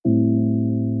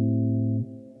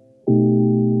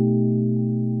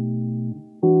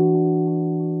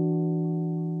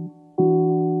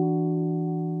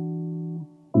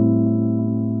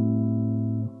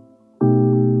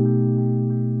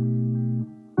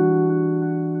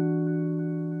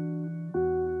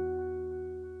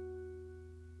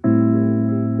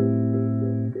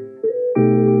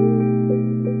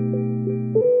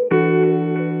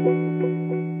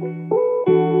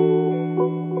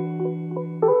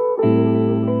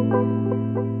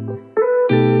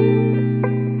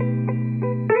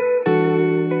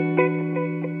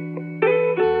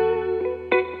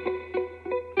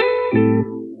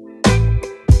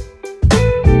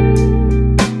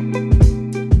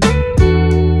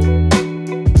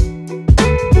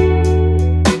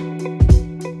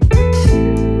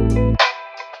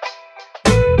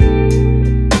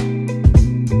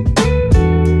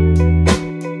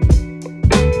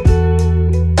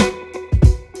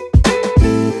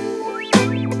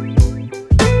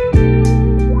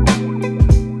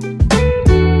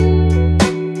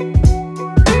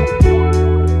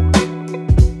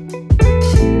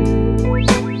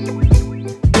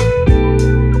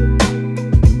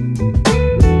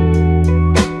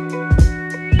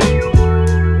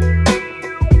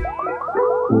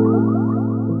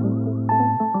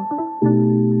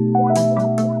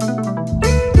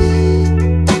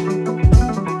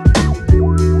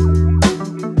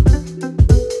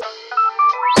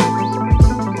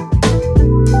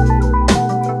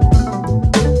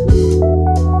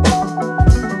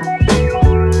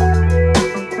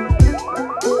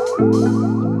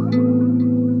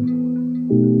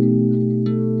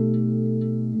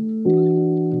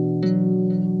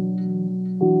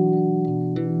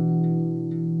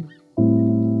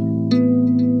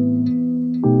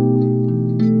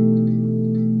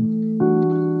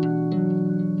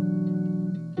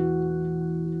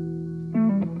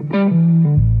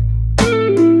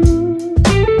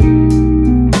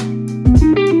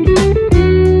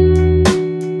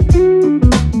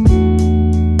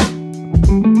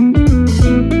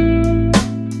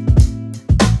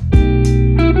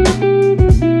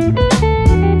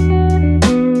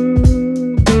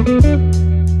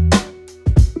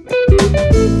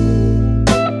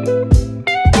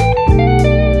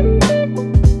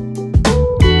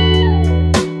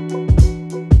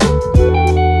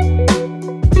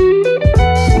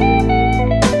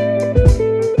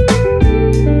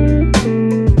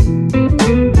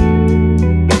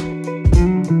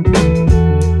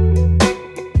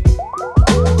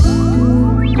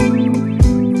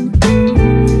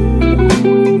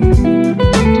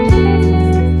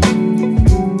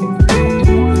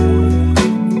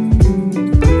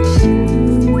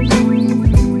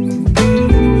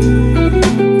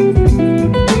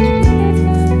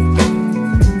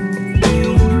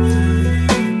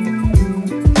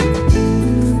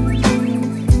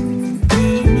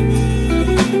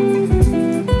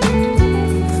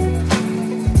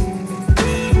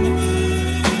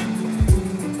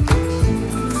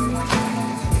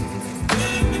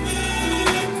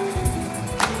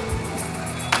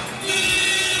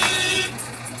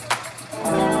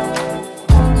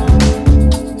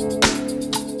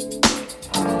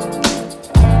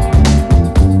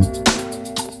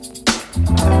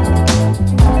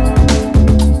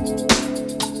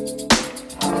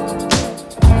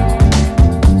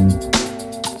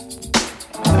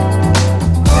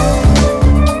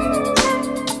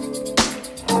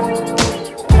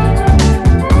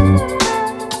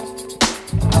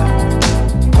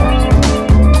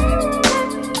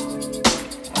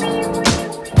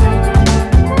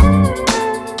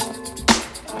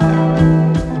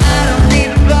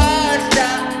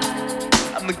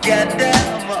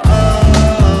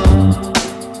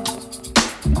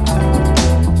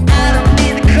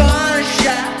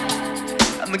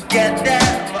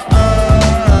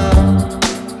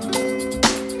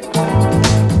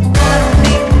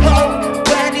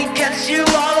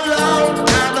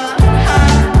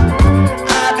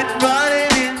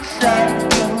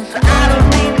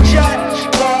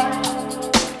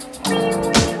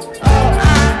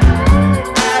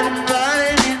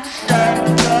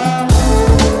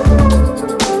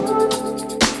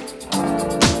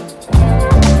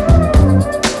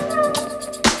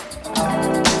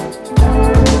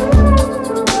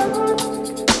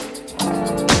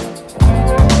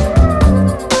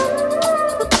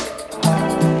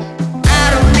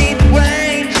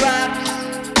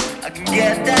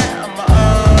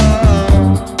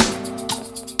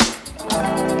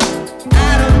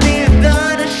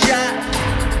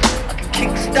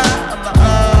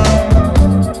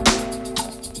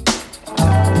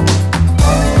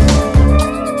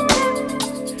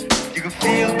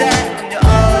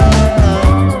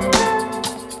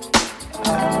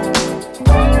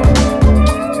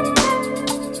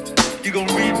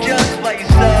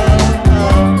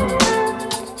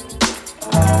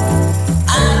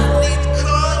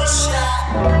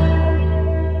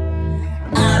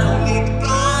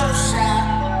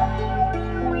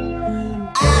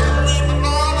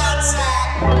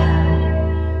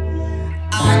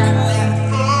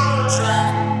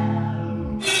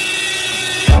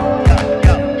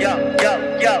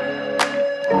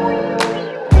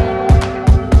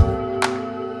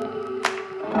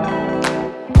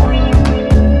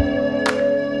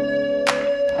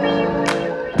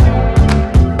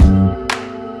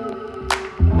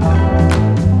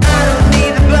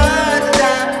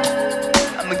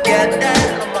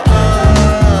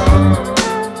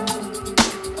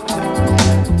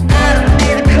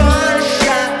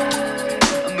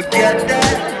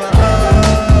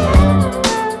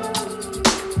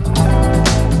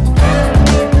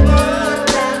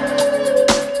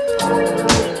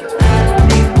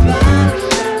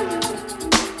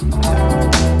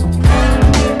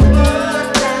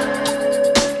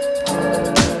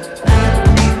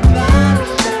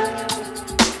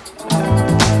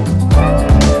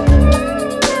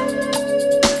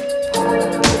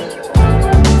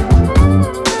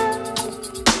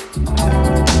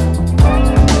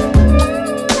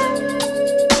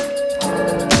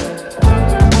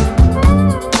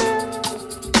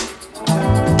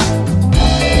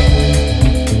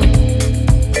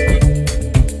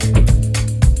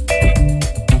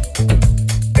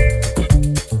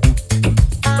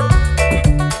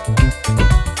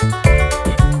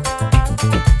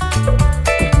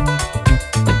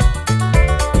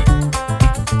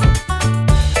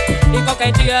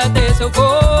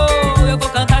desse eu vou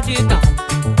cantar de tal.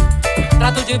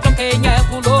 Trato de bom quem é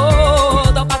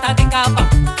pulou, dou patada em capa.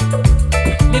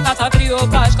 Me faça frio,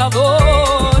 faz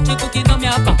calor, tipo que não me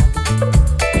abala.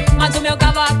 Mas o meu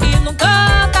galo aqui não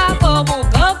canta como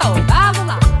canta o galo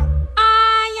lá.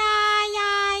 Ai, ai,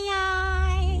 ai,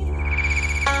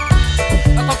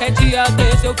 ai. A qualquer dia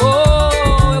desse eu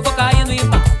vou caindo em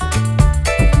pau.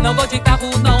 Não vou de carro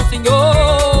não,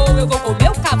 senhor, eu vou com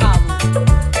meu cavalo.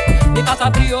 Me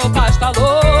faça frio, faz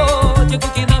calor, digo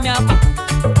que não me abala.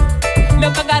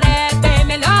 Meu cangaré é bem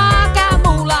melhor que a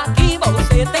mula que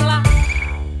você tem lá.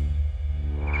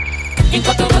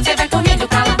 Enquanto você vai correndo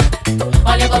pra lá,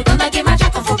 olha voltando aqui, mas já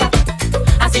com fuga.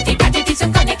 Assim fica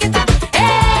difícil conectar.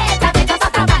 Eita, veja só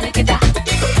trabalho que dá.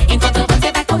 Enquanto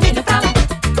você vai correndo pra lá,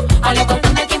 olha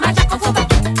voltando aqui, mas já com fuga.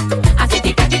 Assim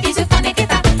fica difícil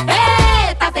conectar.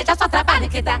 Eita, veja só trabalho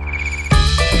que dá.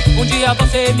 Um dia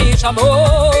você me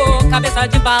chamou, cabeça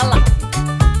de bala.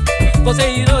 Você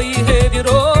irou e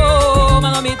revirou,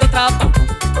 mas não me deu trabalho.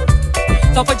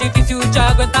 Só foi difícil de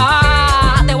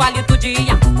aguentar, deu hálito de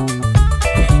ar.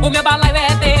 O meu balaio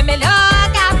é bem melhor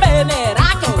que a peneira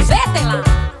que você tem lá.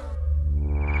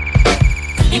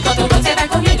 Enquanto você vai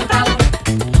correndo pra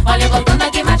lá, olha voltando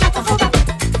aqui, mas já com fuga.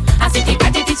 Assim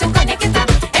fica difícil conectar.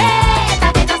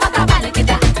 Eita, veja só trabalho que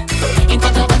dá.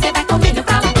 Enquanto você vai correndo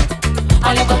pra lá,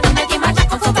 olha voltando aqui, mas já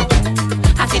com fuga.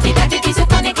 Assim fica difícil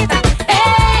conectar.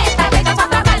 Eita, veja só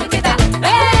trabalho que dá.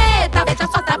 Eita, veja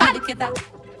só trabalho que dá.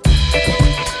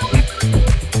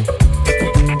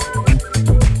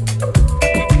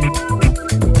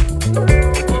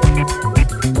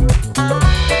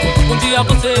 Um dia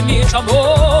você me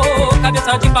chamou,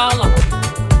 cabeça de bala.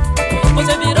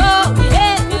 Você virou e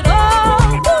revirou,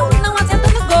 não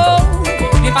acertou no gol.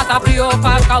 Me faça frio,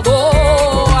 faz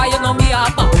calor, aí eu não me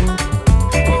abalo.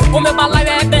 O meu balaio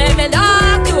é bem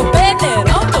melhor que o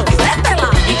peneirão que você tem lá.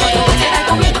 Enquanto você vai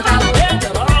correndo pra lá,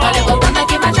 olha voltando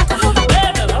aqui, mas já com fuga.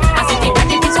 Assim fica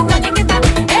difícil conectar.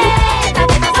 Eita,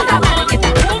 veja só trabalho que dá.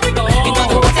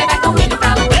 Enquanto você vai correndo pra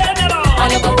lá,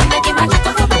 olha voltando aqui, mas já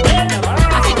com fuga.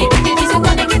 Assim fica difícil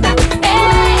conectar.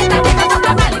 Eita, veja só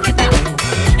trabalho que dá.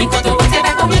 Enquanto você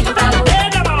vai correndo pra lá,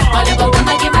 olha voltando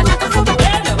aqui, mas já com fuga.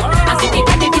 Assim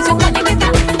fica difícil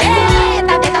conectar.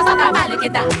 Eita, veja só trabalho que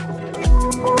dá.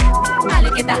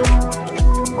 Trabalho que dá.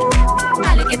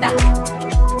 Trabalho que dá.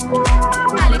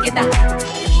 Trabalho que dá.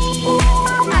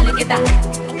 Trabalho que dá.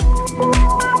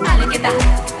 Trabalho que dá.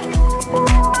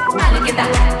 Trabalho que dá.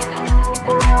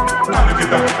 Trabalho que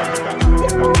dá.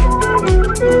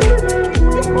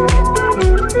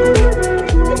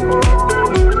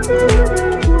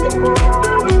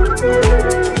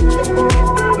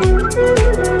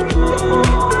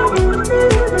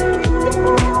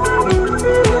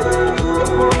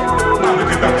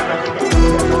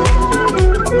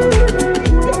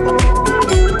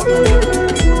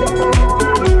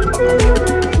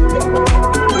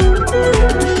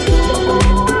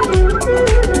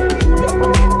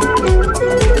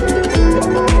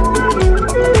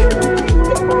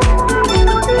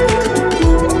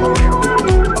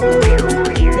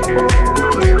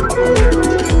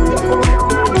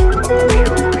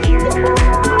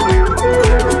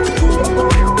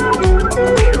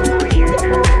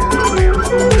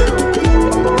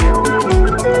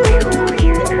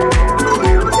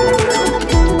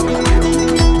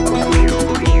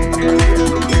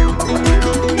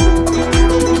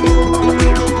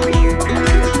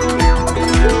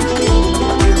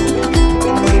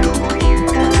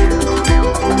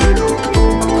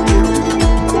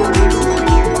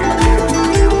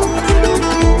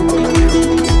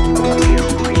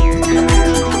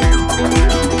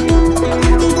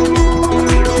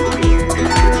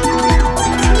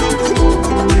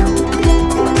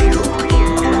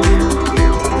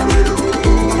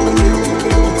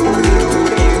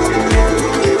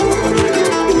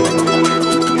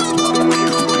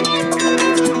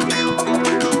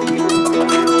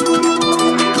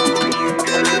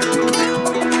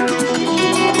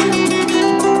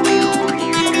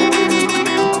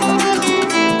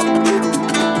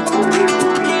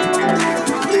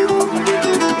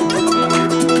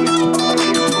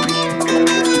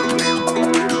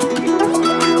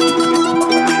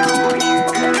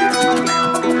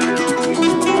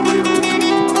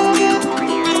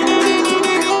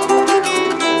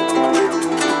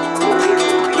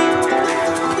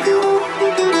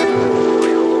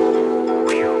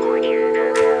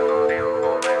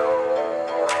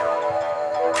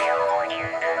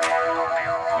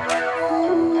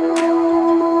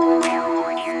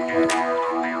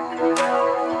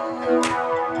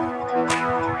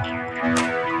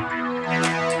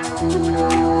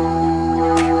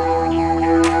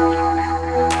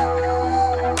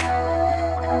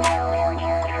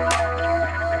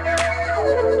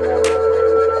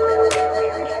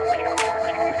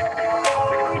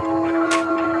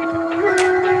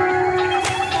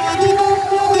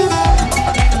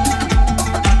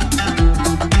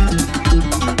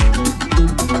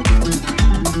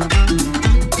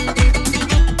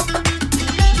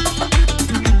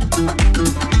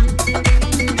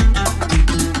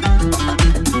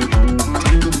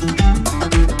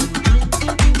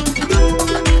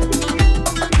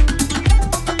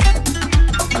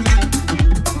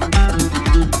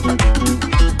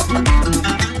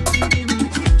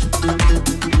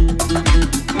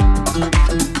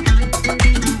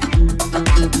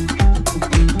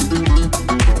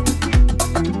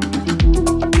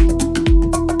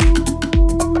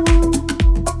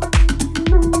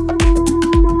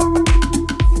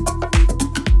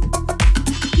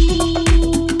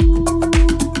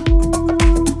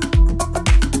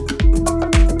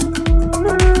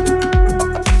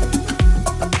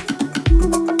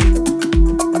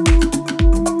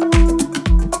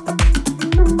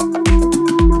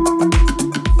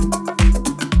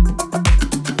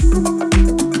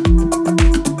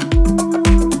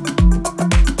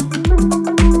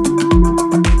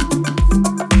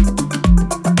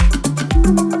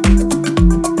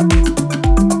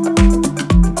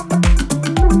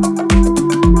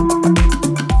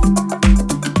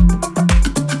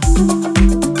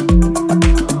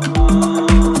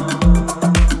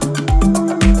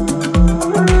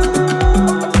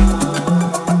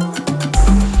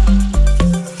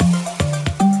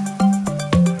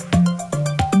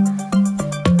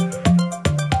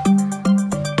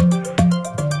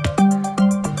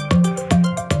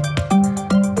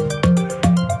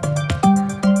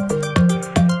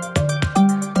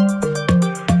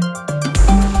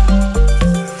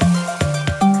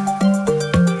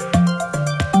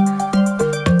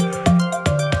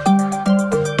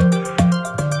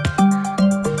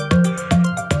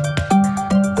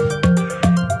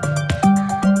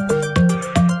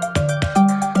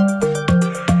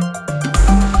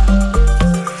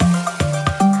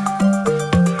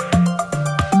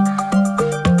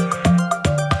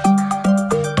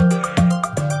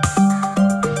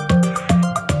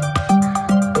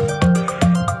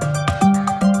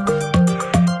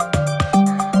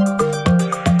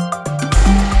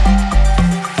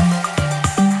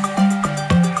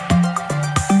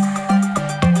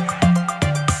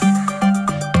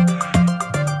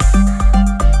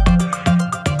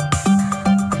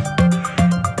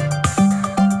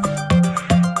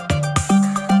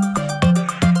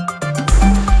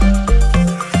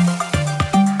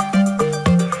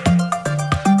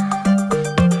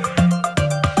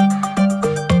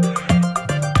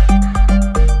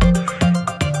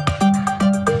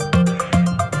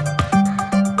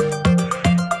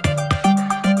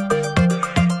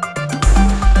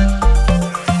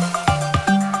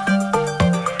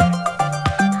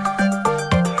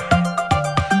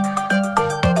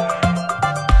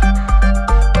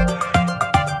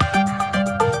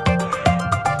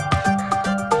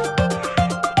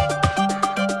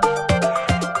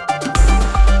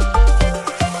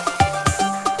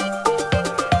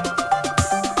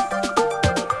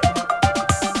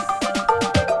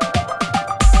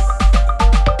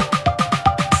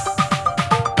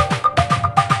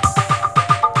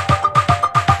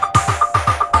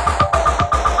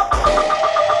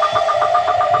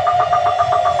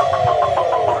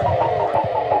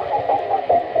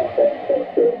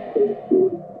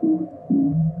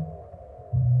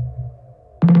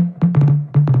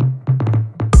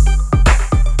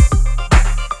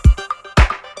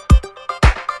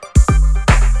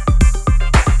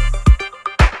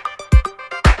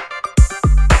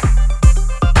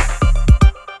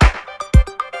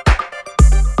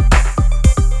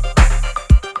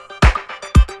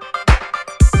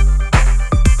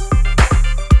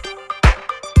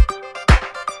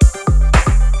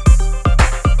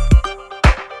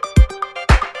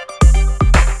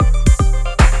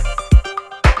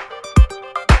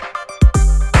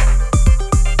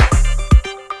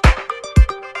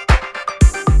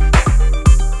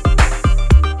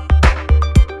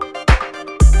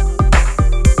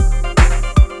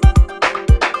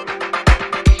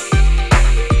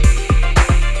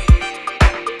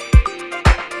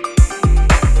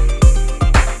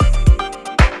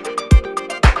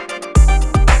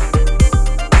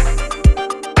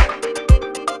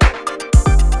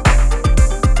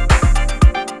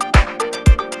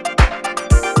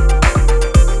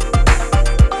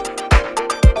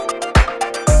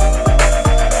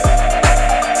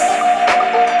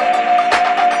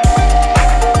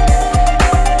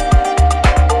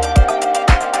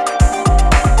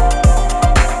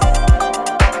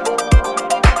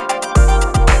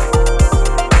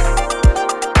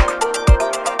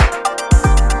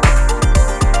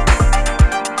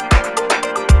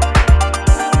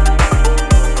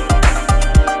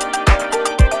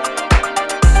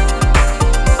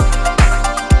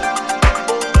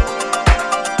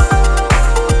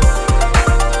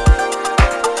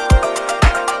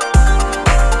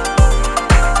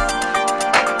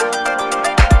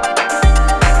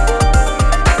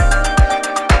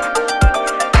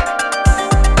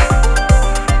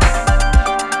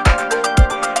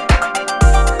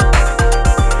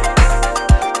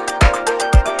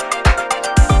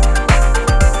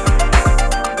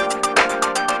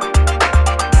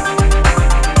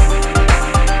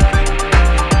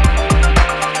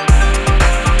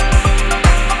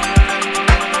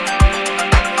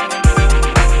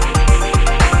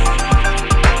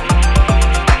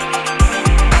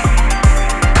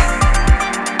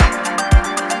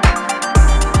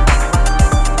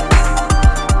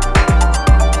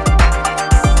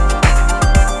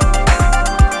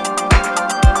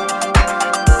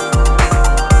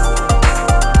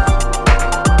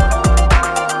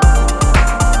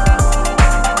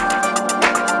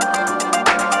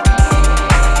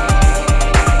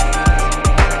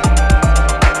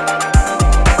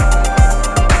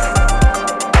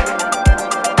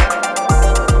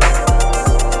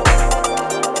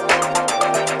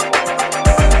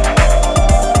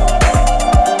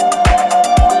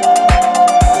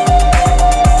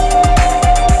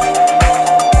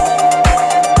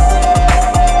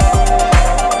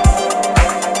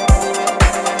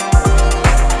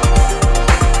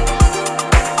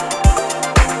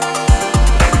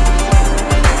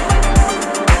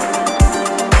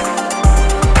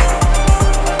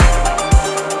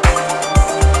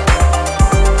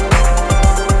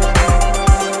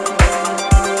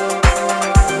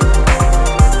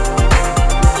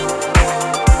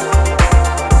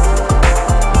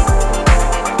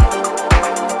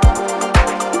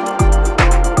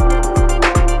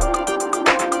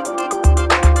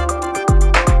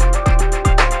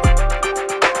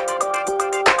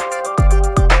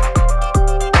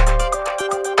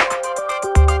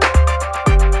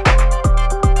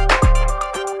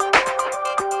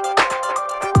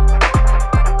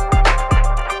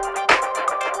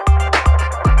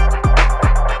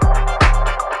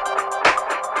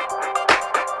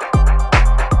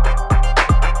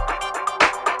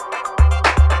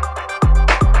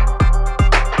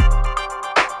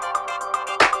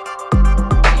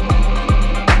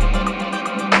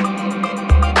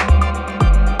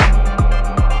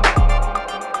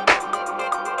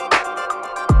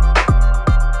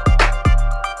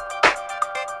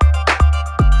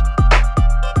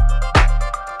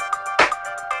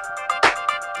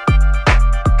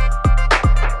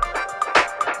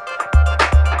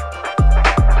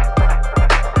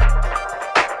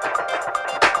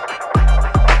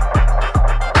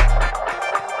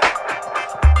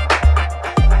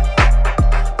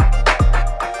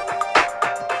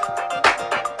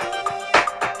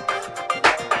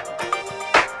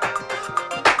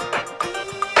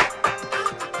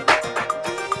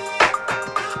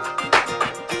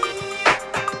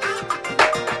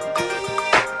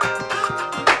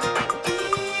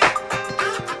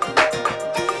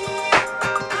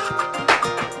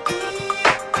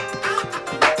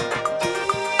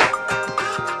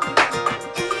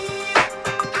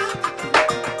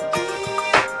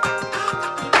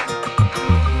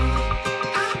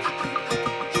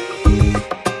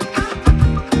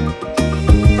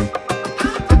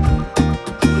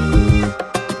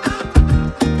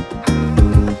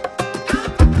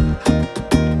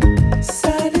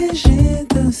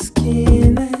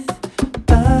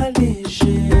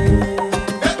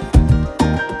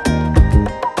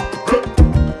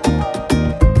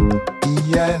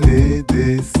 J'ai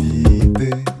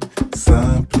décidé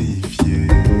simplifier.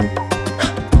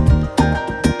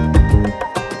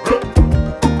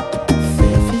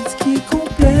 Faire vite qui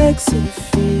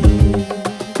complexifie.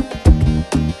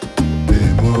 Des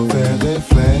mauvais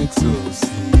réflexes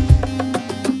aussi.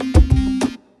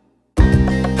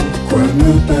 Pourquoi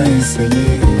ne pas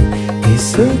essayer et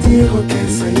se dire ok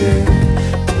ça y est.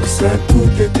 Pour ça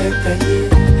tout est détaillé,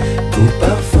 tout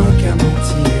parfum qu'un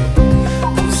entier.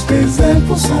 Pousse les ailes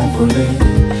pour s'envoler,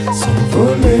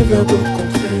 s'envoler vers d'autres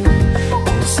contrées.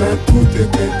 Pour ça tout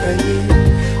est détaillé,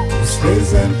 pousse les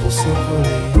ailes pour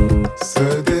s'envoler. Se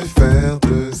défaire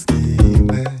de ce qui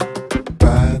n'est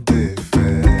pas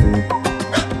défait.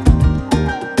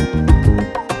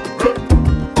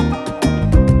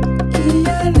 Y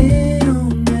aller en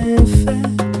effet,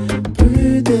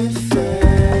 plus d'effet.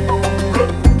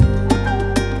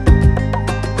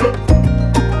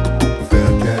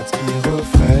 Faire quatre qui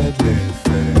reflète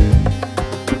l'effet.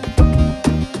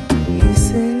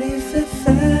 Laisser l'effet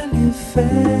faire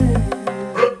l'effet.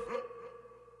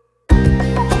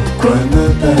 Pourquoi ne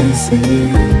pas essayer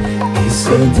et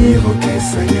se dire ok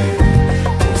ça y est.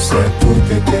 Pour ça tout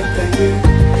est détaillé,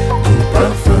 tout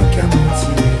parfum qu'un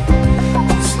entier.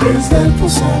 Pousse les ailes pour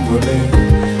s'envoler,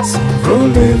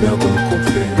 s'envoler vers d'autres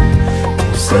contrées.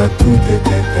 Pour ça tout est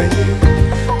détaillé,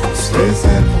 pousse les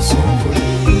ailes pour s'envoler.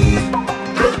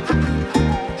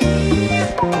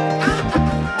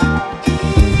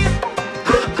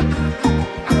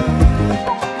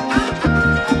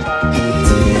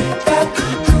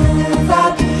 Tout va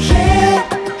bouger,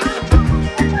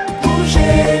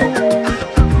 bouger,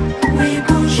 oui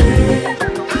bouger.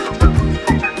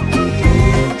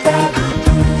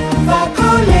 Tout va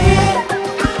coller,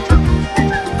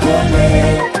 coller,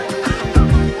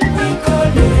 oui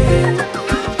coller.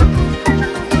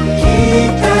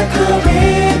 Quitte à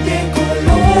coller des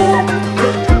colons,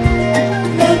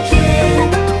 les pieds,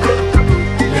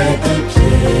 les deux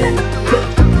pieds.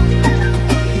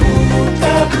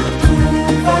 Tout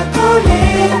va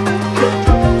coller,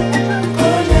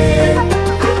 coller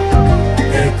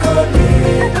et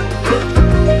coller.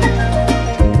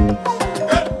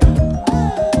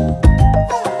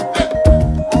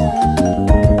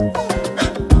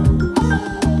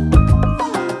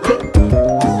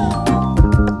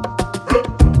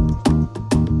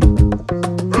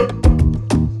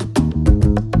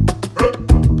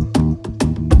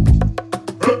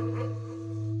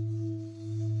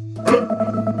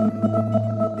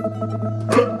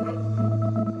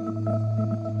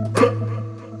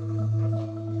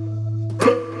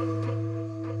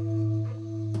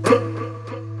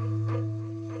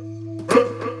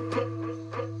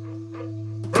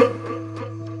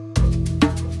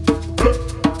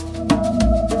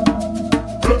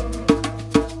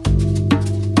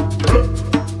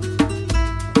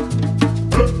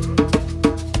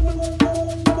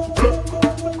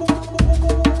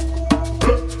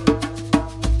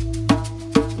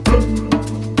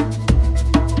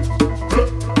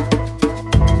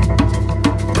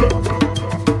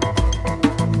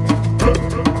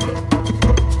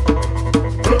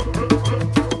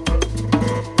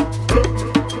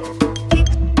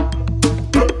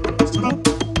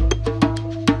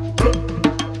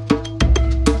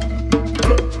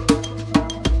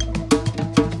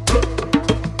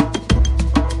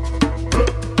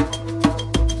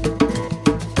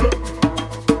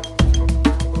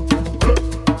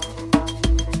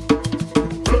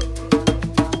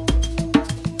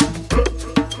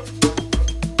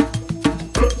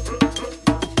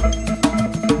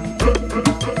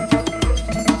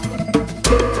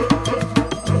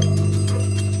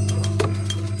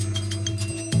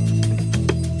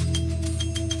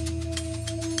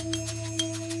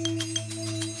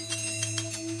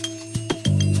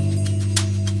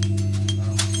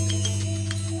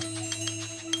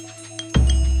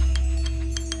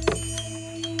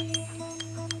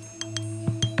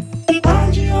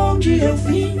 Onde eu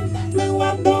vim, não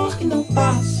há dor que não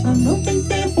passa, não tem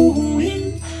tempo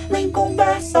ruim, nem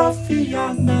conversa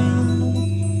fiada.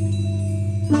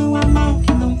 Não há mal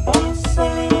que não possa.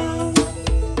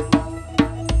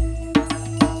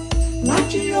 Lá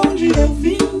de onde eu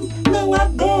vim, não há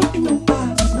dor que não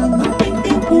passa, não tem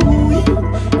tempo ruim,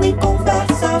 nem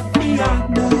conversa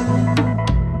fiada.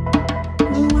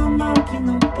 Não há mal que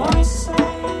não possa.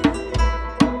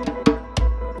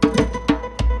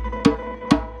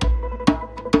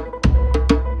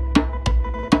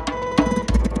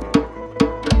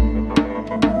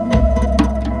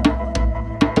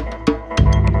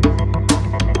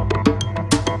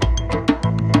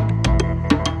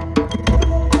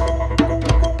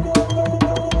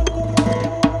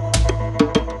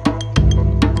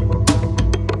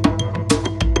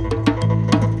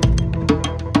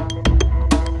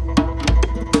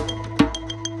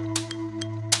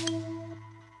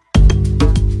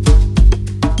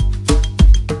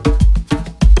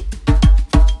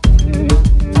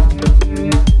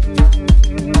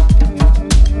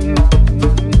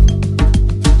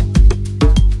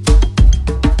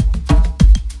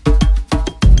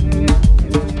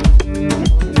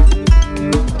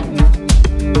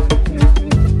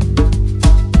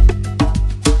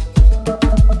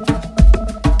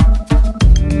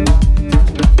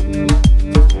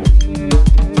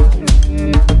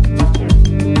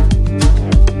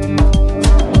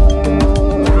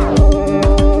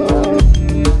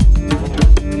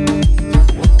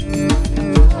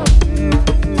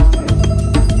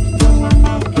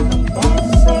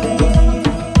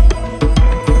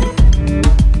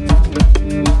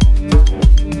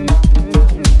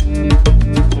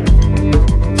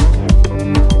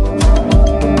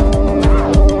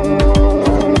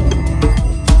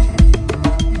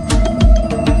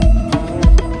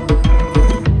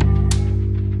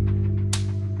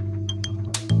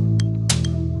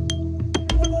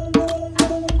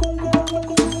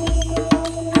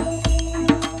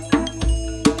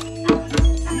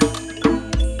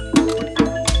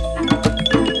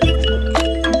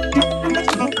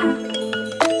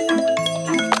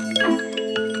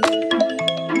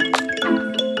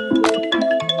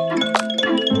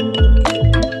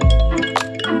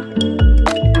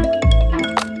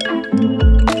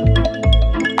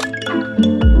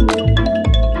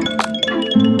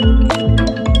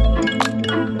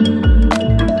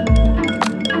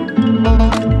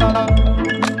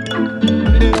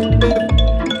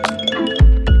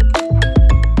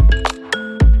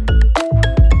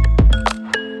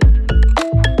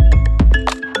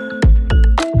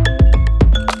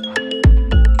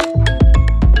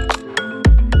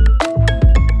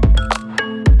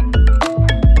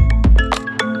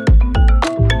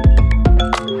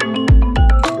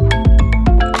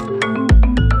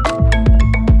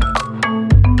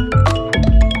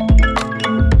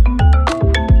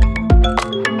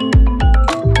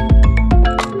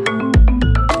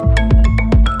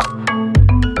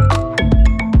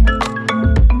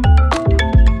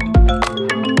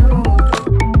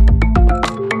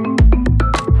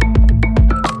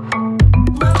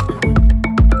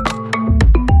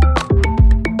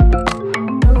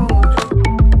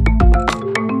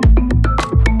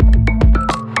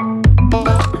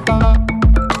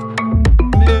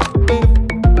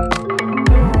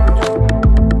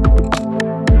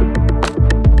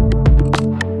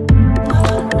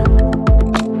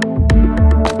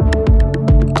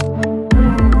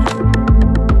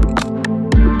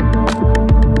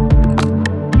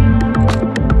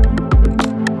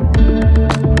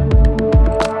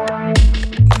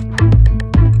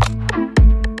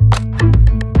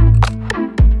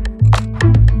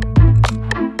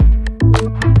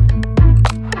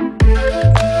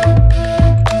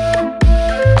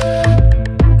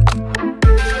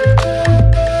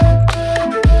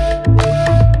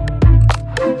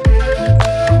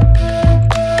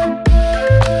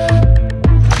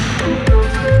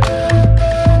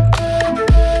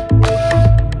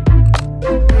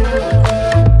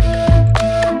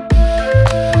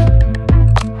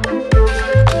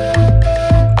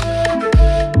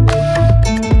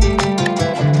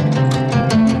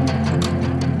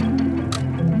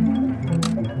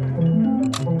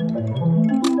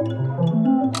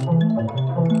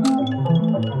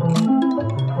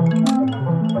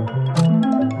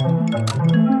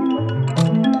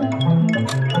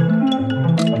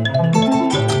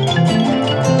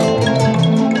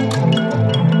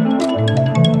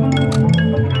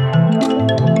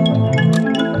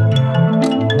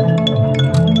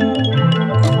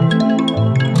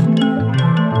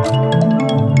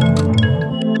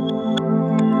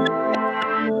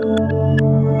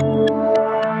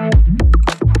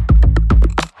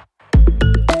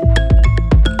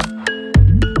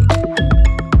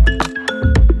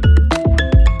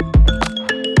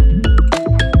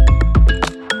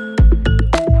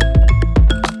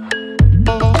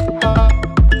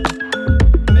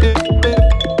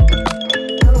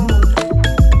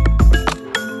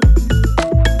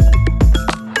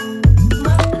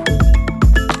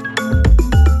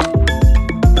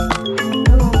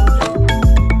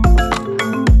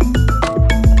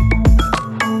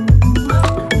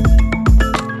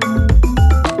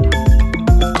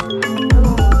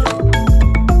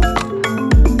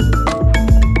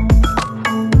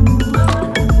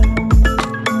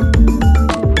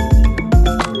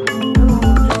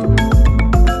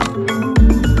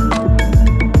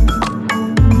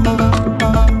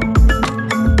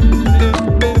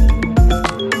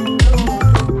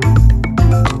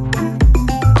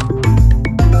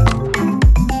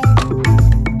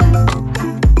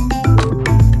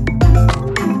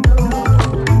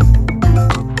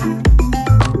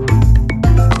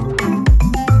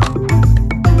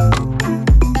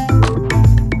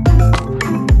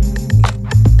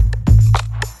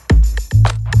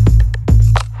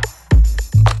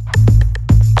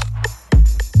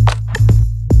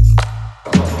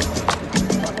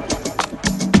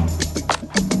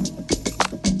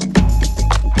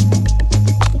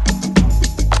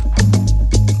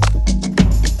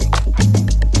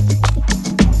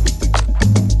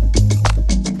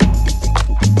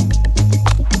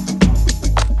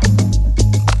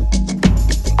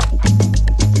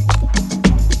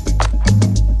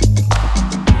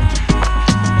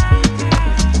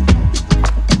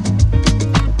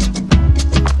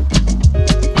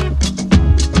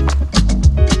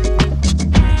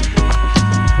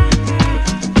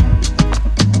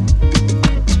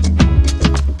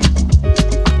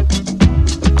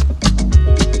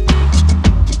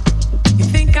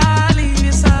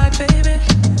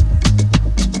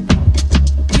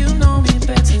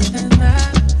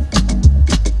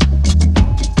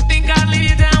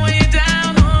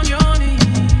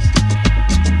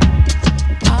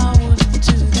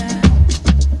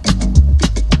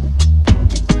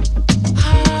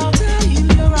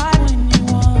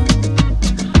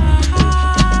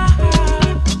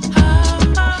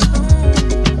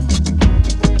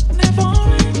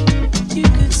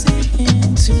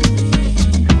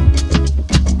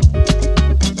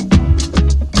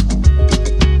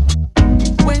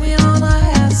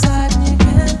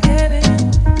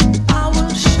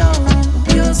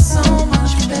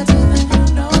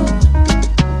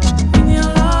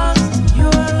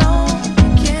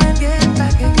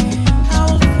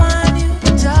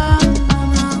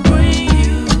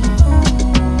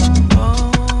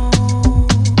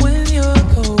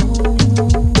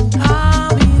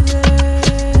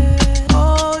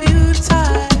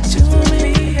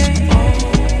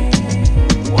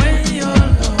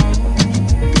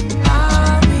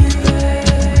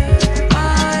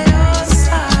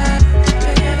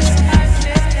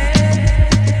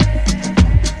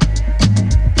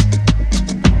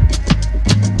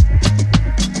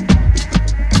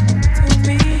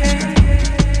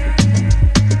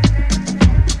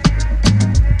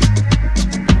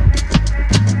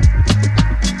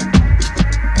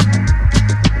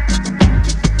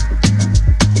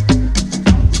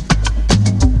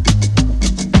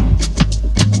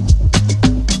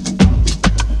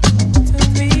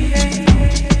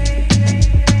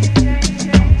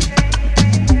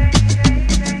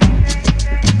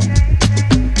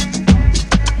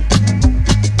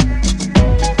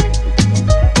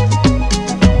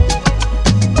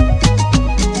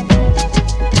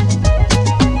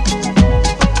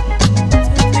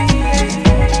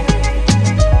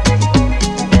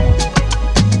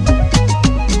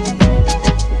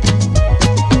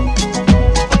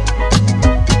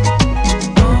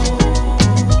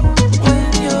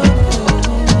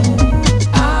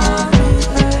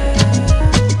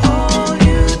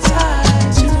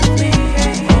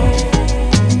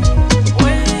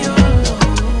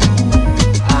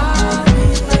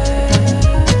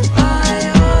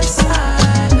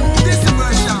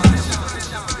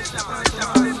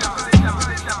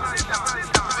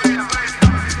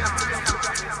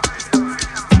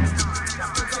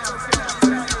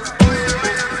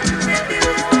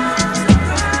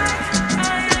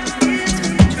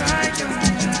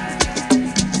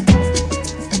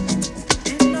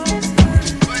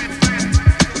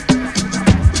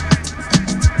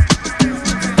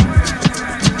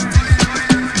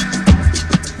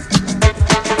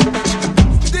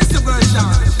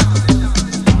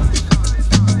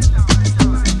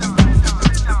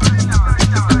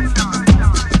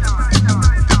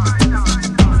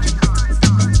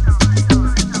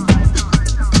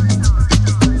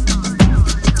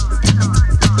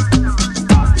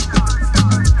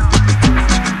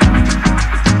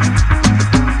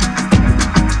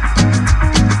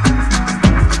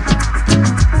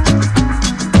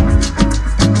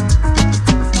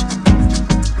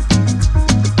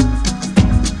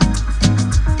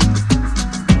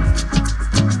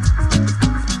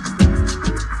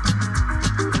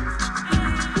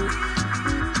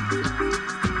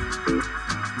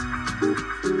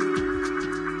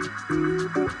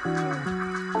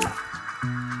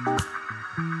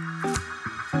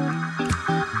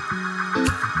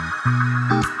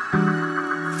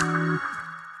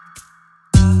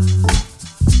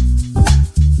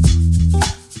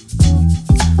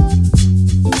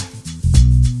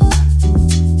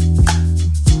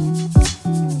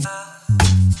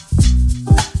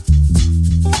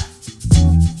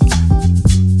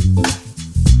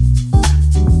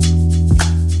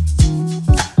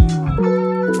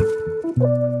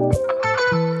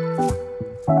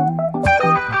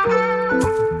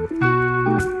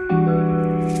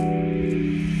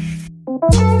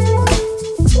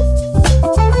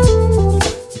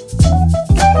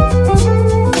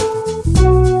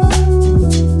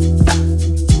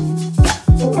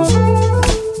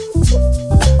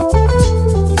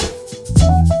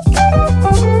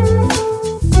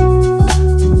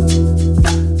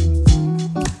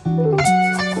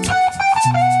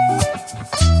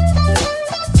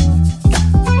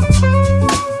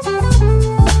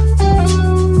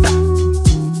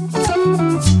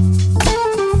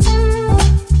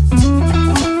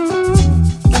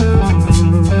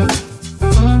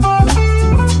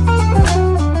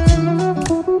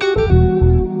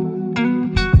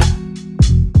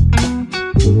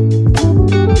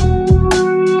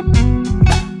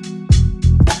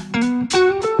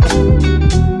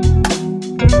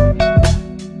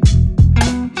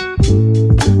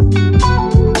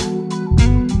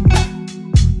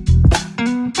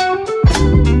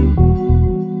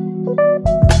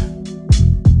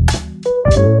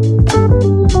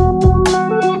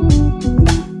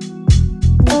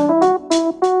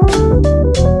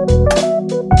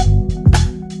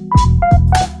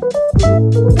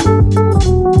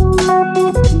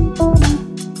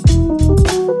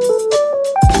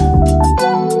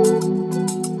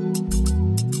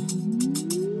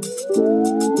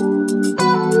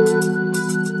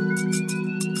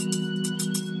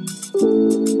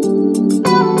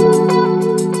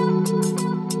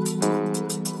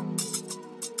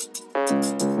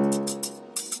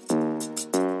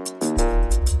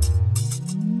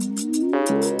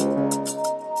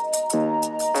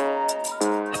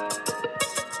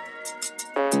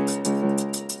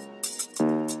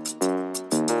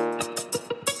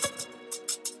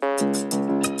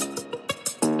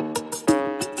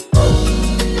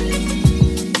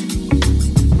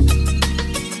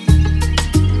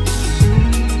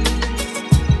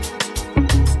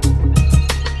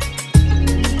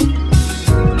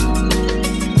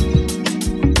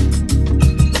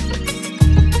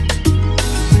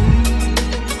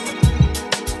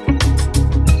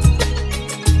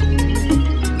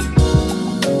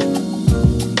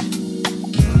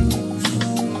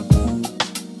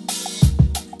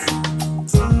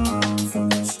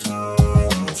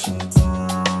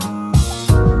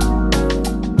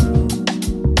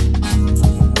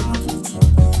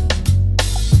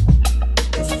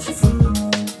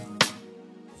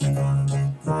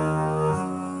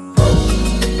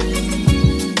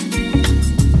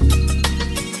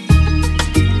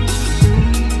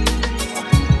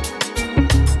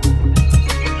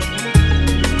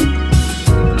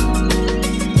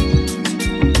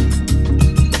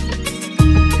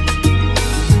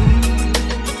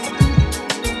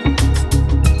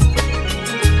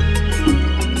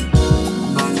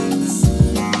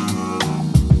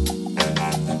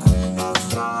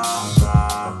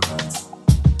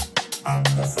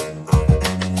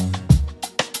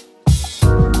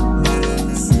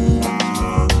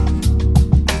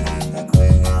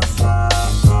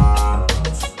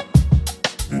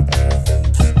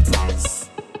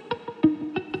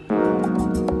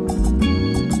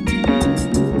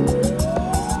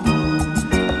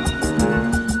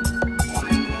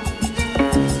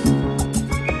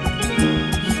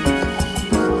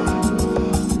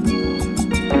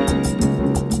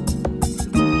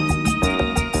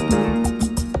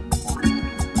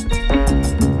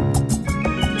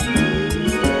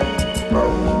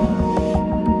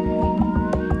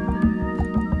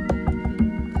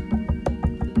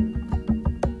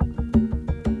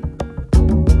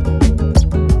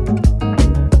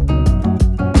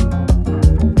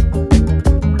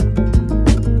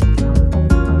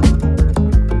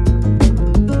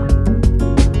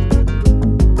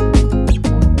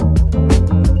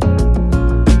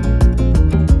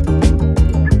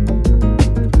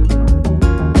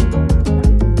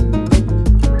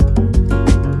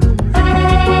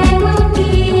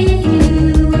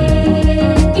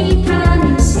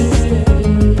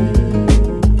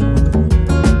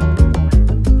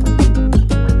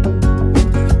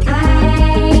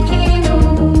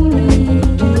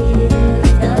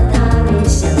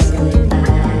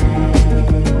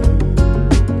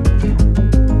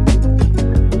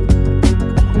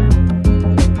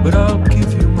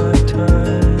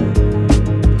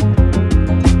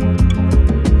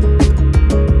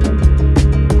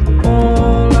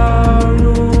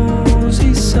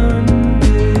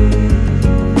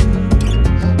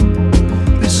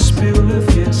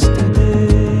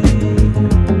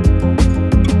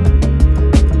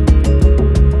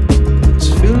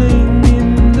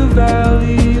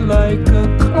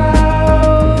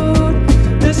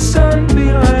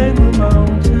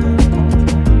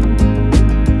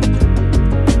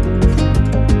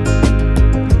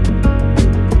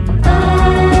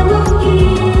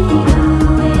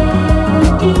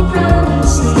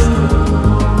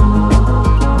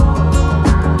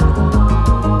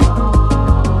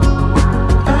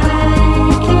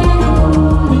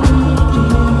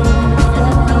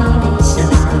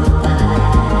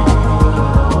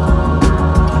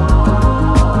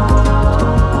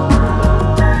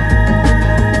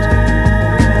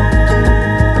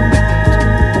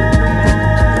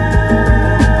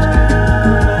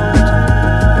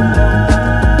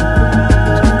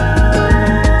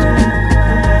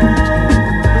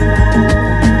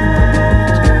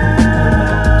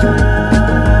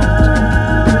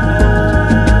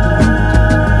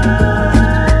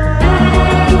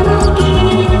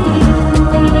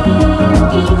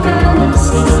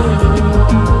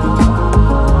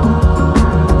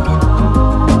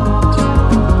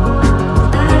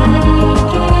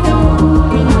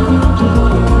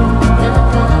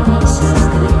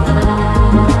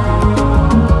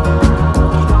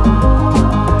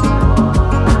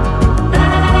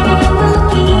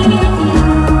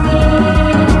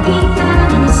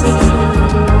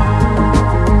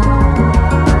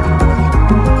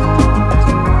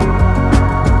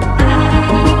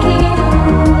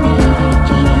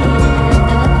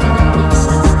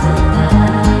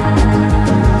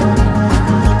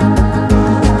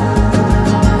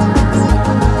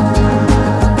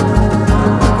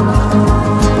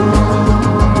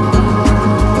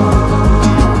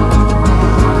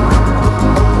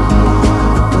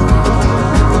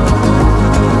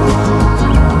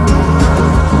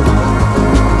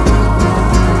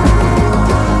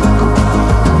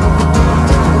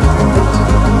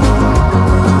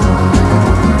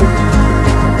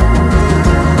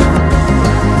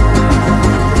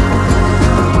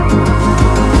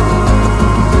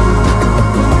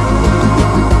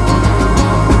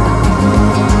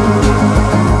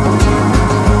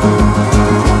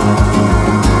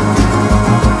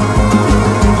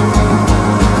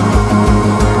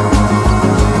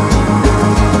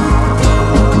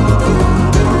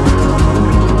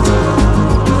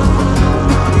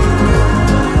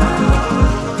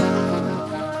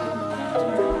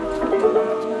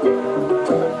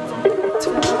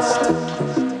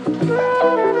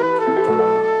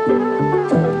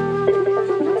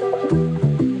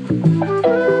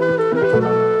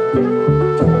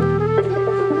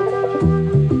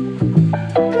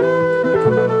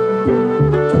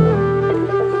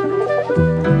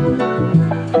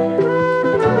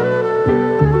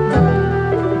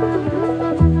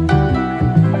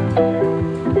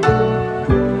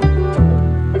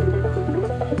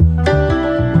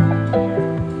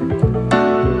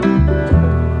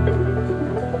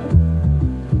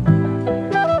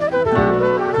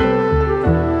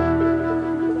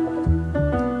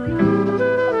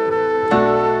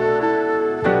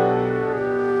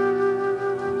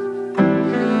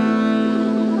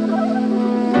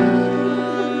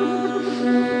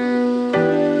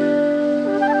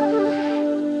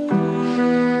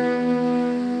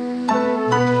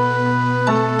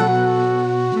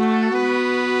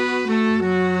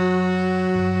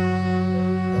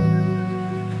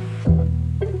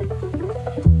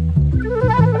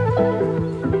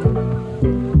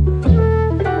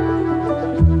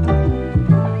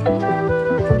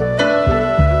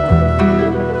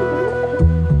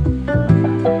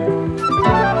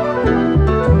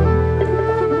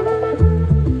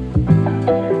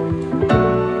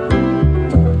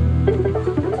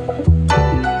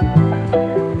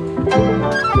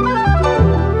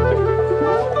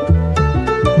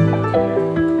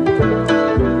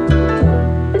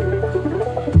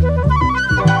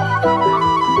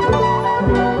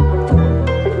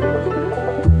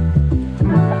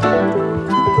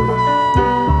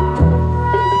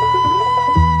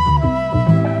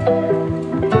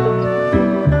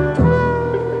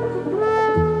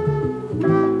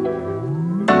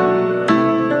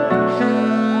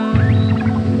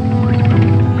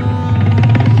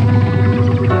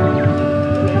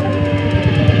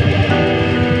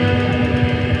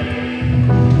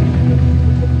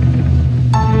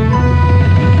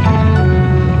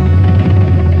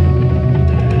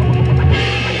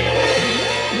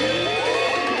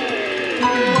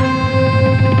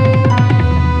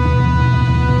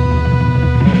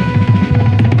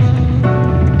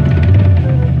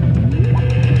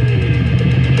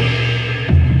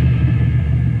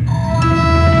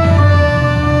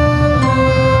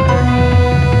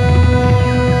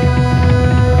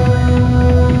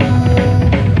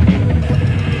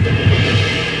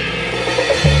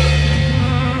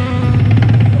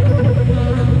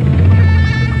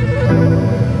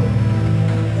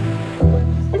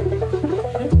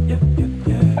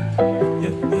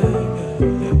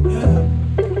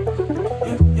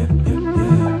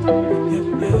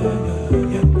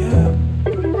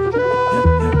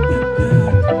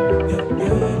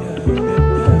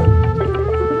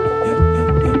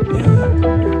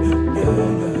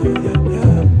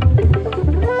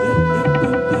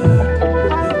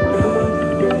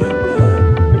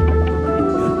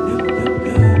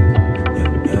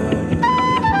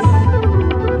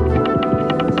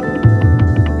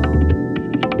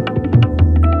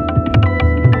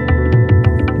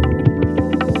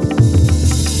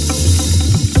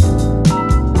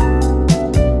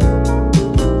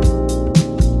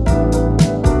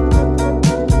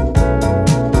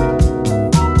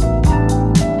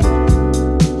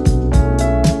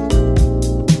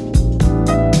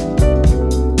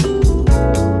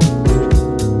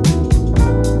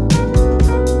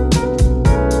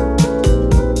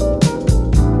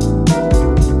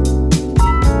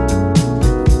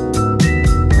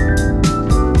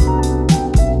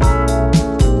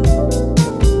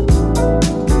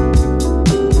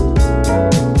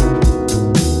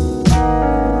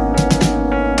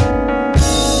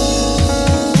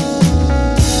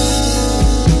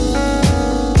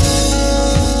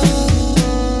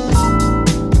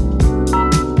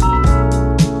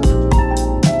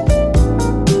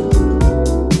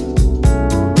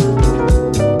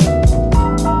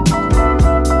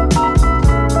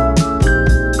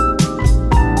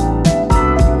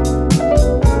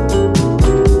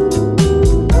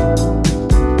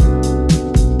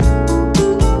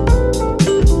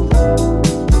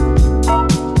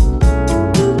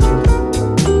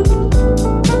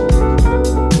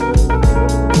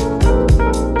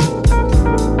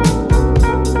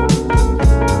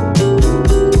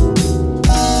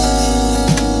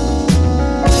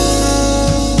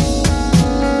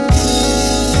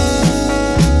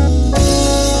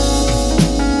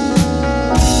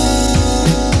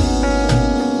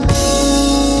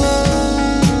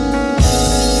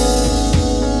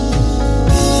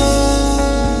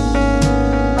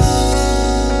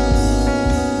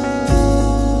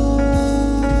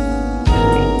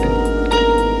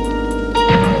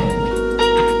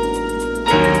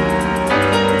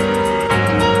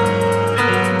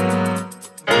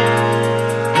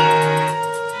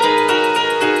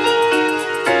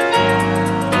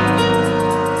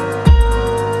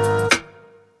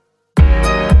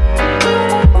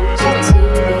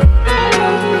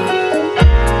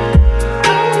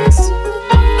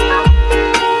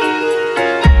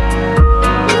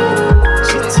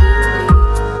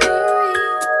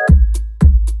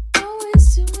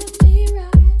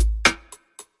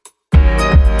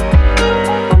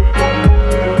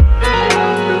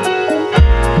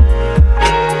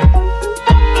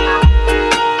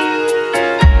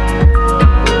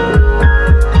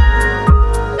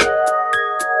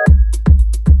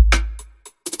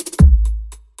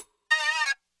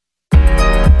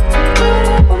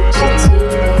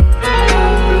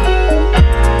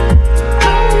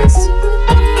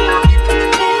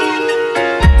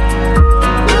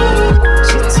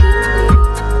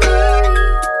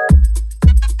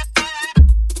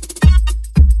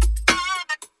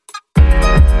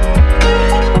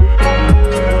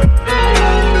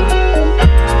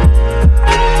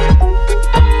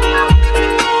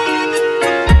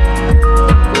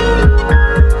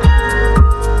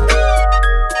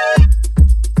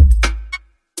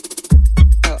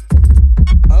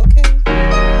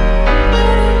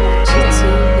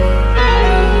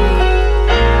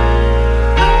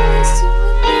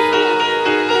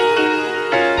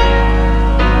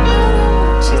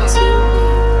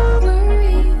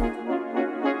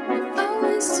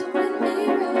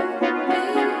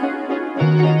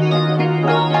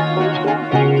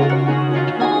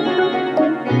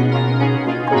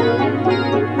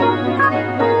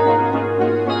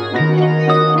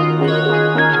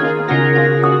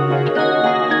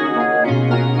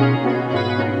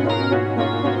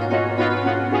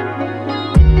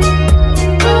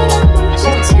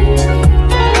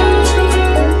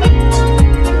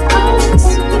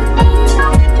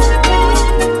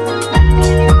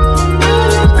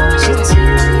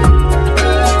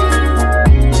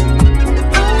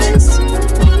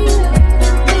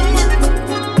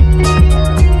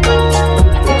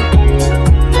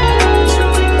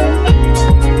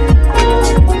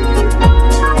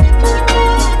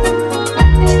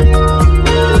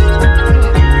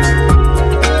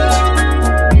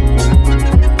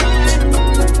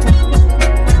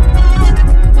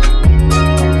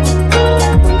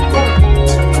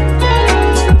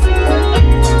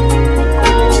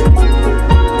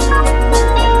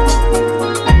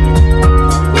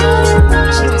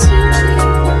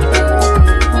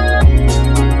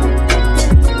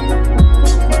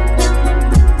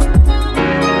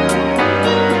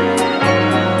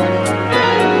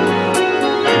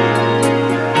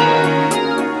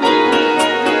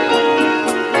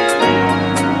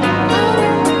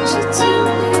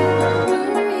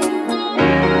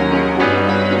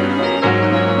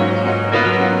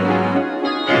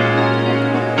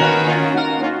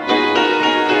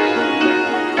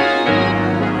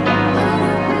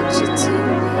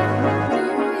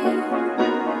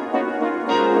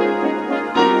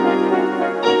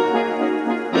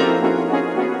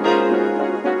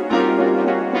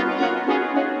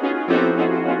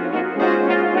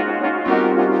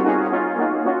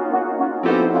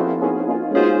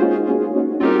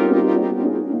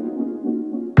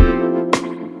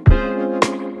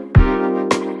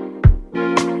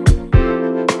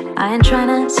 I ain't trying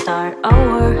to start a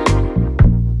war,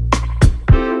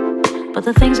 but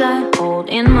the things I hold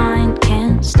in mind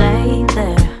can't stay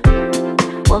there.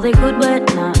 Well, they could,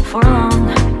 but not for long.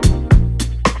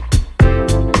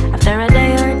 After a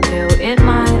day or two, it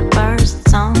might burst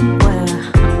somewhere.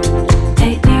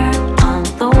 Ain't near on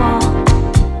the wall.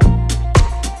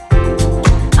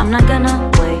 I'm not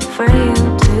gonna wait for you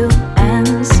to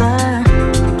answer.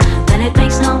 Then it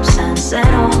makes no sense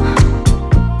at all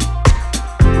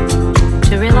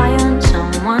to rely on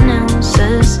someone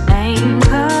else's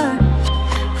anchor.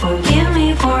 Forgive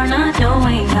me for not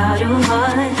knowing how to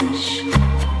hush.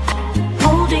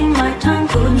 Holding my tongue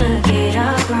could negate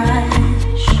a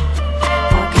crash.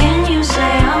 Or can you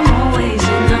say I'm always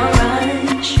in a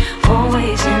rush?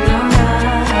 Always in a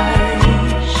rush.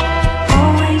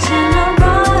 Always in a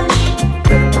rush.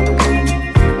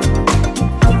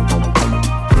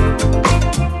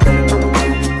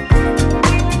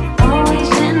 Always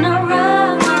in a rush.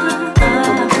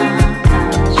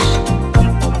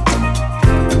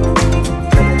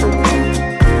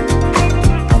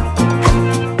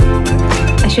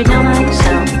 I should know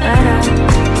myself better.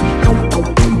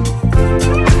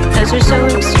 'Cause we're so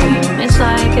extreme, it's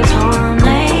like it's horrible.